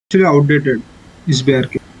actually outdated. Is BR.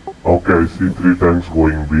 Okay, I see 3 tanks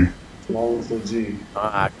going B.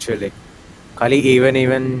 Actually, खाली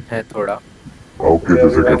even है थोड़ा. Okay,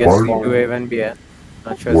 there's a I guess Gepard. C2 even भी है.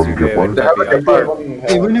 Not sure One C2 even Gepard. का भी है.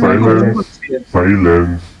 Even Silence.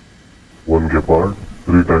 Silence. One Gepard.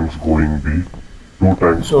 3 tanks going B. 2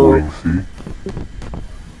 tanks going C.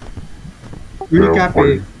 Will cap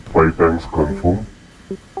A. 5 tanks confirm.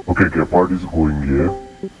 Okay, Gepard is going here.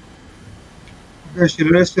 Okay,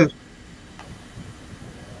 Sylvester.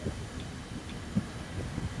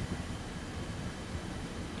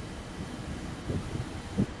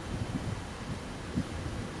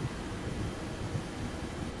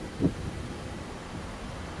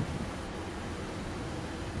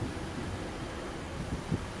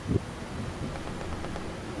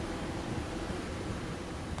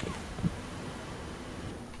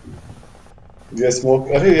 ये smoke,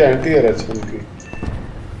 अरे ये anti है actually.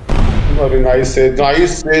 Very nice sage,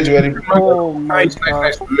 very. Oh, nice,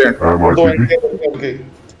 brilliant. तो anti है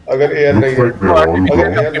अगर air नहीं है, अगर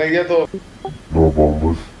air नहीं है तो. No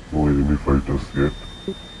bombers, no enemy fighters yet.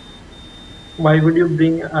 Why would you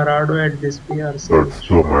bring Arado at this BR? That's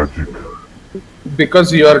the magic.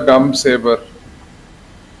 Because you are dumb, Saber.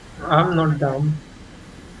 I'm not dumb.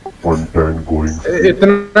 One tank going.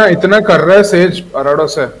 इतना कर रहा है सेज अराडो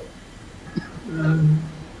से.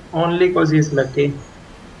 Only cause he's lucky.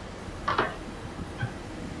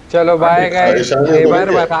 चलो bye guys.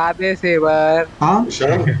 Sabre बता दे sabre. हाँ.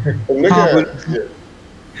 तुमने क्या किया?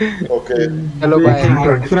 ओके. चलो बाय.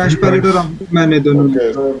 क्रैश पैरेटर मैंने दोनों.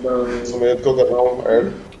 सुमेध को कर रहा हूँ ऐड.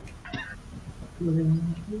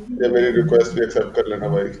 ये मेरी रिक्वेस्ट भी एक्सेप्ट कर लेना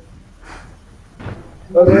भाई.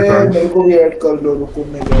 अरे मेरे को भी ऐड कर लो. रुको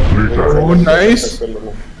मैं जा. Oh nice.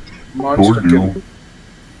 Monster kill.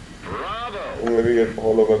 मैं भी ये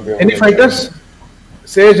फॉलो कर दिया. Any fighters?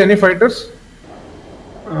 Sage, any fighters?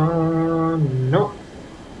 No.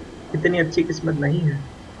 इतनी अच्छी किस्मत नहीं है.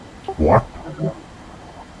 What?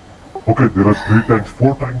 Okay, there are 3 tanks,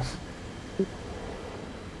 4 tanks.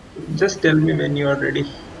 Just tell me when you are ready.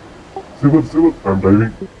 Civil, I'm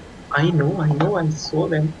diving. I know, I saw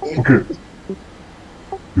them. Okay.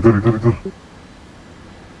 इधर.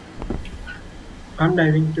 I'm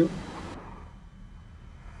diving too.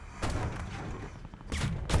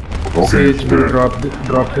 Okay, Sage will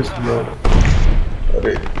drop his load.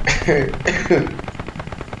 अरे.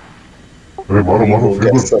 अरे मारो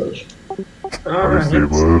Saber. It's-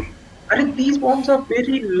 Saber. अरे these bombs are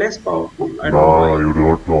very less powerful. I don't Nah, know you do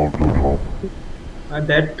not know how to drop. why.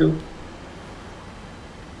 That too.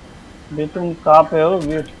 भी तुम कहाँ पे हो?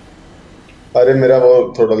 Wait. अरे मेरा वो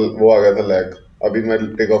थोड़ा वो आ गया था लैग. अभी मैं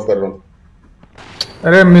टेक ऑफ कर रहा हूँ.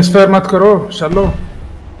 अरे मिसफायर मत करो. चलो.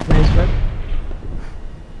 Nice one.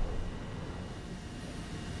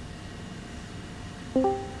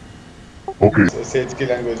 Okay. सेज की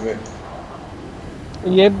लैंग्वेज में.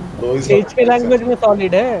 ये सेज के लैंग्वेज में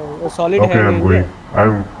सॉलिड है. वो सॉलिड Okay, है. I'm going.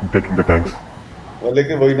 I'm taking the tanks.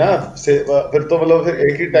 लेकिन वही ना फिर तो मतलब फिर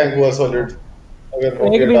एक ही टैंक हुआ सॉलिड. अगर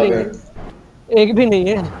एक भी नहीं है. एक भी नहीं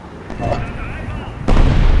है.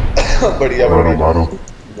 बढ़िया. मारो.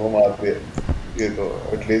 दो मार दिए. ये तो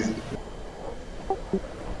एटलीस्ट.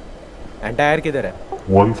 एंटायर किधर है?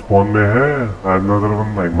 One spawn में है, another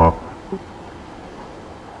one I mark.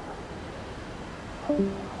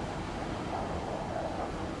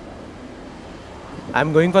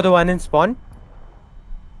 I'm going for the one in spawn.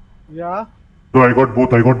 Yeah. No, I got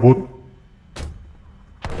both. I got both.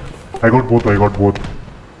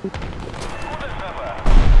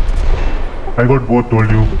 Told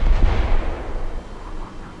you.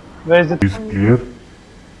 Where is it? Is clear.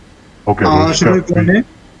 Okay,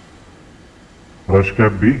 rush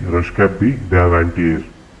cap B. They have anti-air.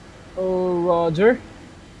 Oh, Roger.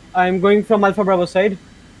 I'm going from Alpha Bravo side.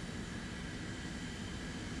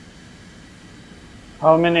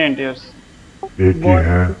 How many anti-airs? एक ही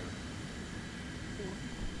है.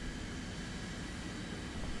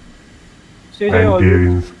 Anti-air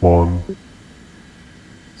in spawn.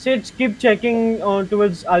 Sage, keep checking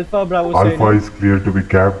towards Alpha Bravo side. Alpha is clear to be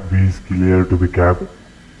capped. B is clear to be capped.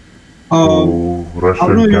 Rush how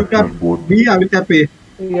do and you capture cap both. B? I will cap A.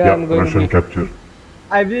 Yeah, I'm going rush to and capture.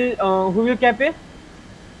 I will. Who will cap it?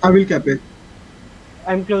 I will cap A.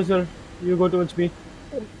 I'm closer. You go towards me.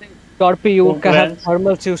 Torpy, you have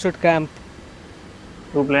thermals. You should camp.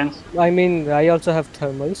 2 planes. I mean, I also have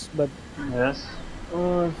thermals, but. Yes.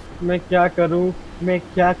 मैं क्या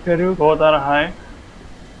करूँ? Both are high.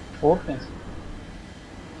 4 planes.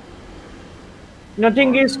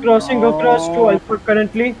 Nothing is crossing across to Alpha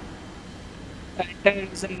currently. Anti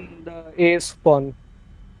is in the A spawn.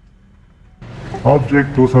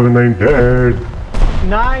 Object 279 dead.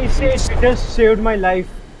 Nice, it just saved my life.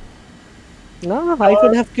 No, I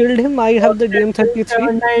could have killed him. I have the DM33.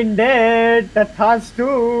 79 dead. That has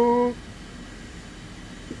two.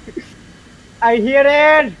 I hear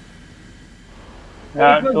it.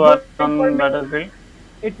 Yeah, It was two are going for on me. battlefield.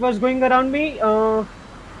 It was going around me.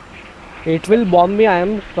 It will bomb me, I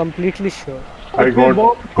am completely sure. I It will got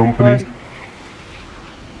bomb company.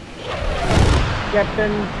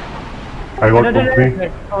 Captain. I got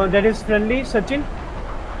company. Oh, that is friendly, Sachin.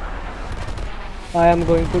 I am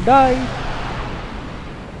going to die.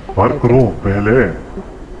 मार करो पहले.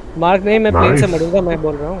 Mark नहीं, मैं plane से Nice. मरूंगा, मैं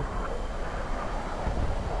बोल रहा हूँ.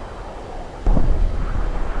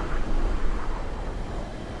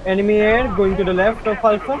 Enemy air going to the left of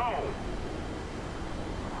Alpha.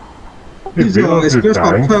 Is Where are the SQS tanks?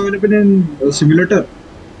 Alpha available in simulator?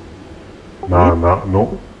 No.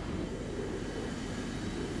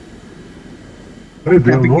 Hey,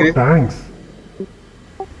 they are Copy, not okay. tanks.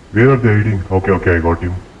 Where are they hiding? Okay, I got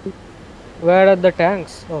him. Where are the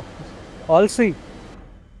tanks? Oh, all see.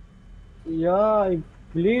 Yeah, I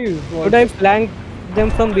believe. Could I flank them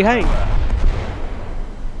from behind?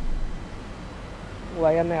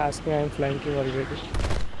 Why am I asking? I am flanking already.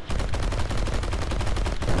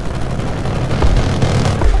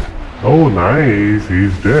 Oh, nice.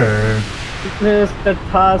 He's dead. Yes, that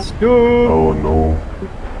has two. Oh no.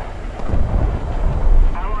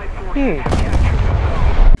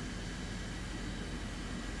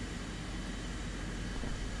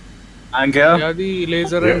 Yeah, the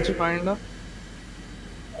laser Yeah. rangefinder.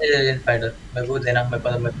 Fighter मेरे को देना, मेरे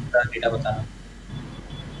पास data बताना.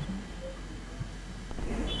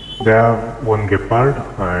 They have one Gepard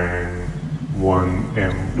and one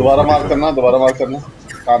M. दोबारा मार करना.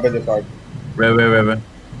 कहाँ पे जेपार्ड? Where?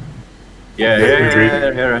 Yeah,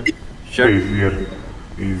 here. Sure.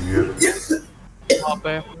 Easier. वहाँ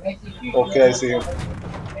पे ओके, आई सी यू.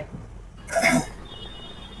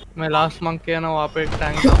 मैं लास्ट मंक किया ना, वहाँ पे एक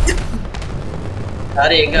टैंक था.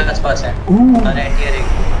 अरे एक के आसपास है. अरे एंटीयर एक.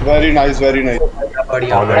 Very nice.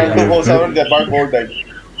 बढ़िया. All right. 247 जेपार्ड board dead.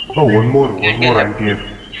 Oh, one more anti-air.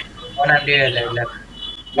 One anterior left.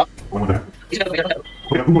 One more.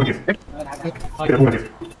 Okay, two more case.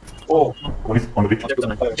 Oh, One is on the beach.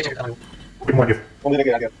 Okay, one case. कौन लेके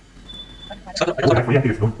गया? One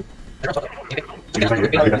anti-air, no?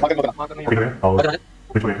 Okay, और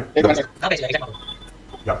which way? एक minute.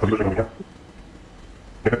 Yeah, solution हो गया.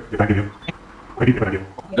 Thank you. Ready, thank you.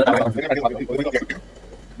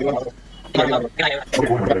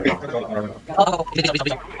 Oh,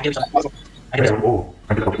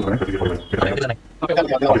 I'm just talking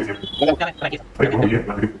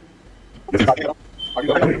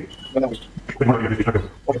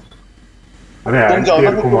तुम जाओ ना,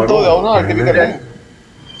 तुम तो जाओ ना, आरटीबी कर रहे हैं.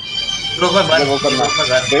 ग्रुप में बंद. वो करना.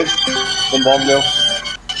 देख, तुम बॉम्ब ले आओ.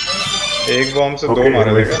 एक बॉम्ब से दो मार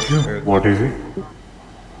देगा. What is it?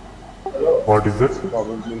 What is this?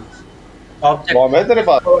 Object. Bomb है तेरे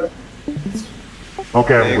पास?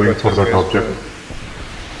 Okay, I'm going for that object.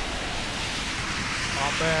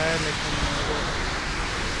 वहाँ पे है लेकिन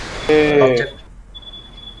ए,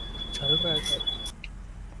 चल रहा है सर.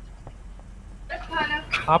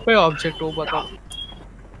 कहाँ पे ऑब्जेक्ट वो बता.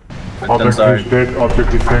 Object is dead, object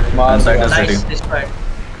is dead. Nice. Destroyed.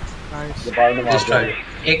 Nice. जेपार्ड ने मार दिया. डिस्ट्रॉयड.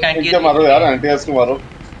 एक इनके एंटीयर. मारो यार, एंटीएस को मारो.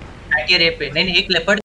 एंटीयर ए पे. नहीं एक लेपर्ड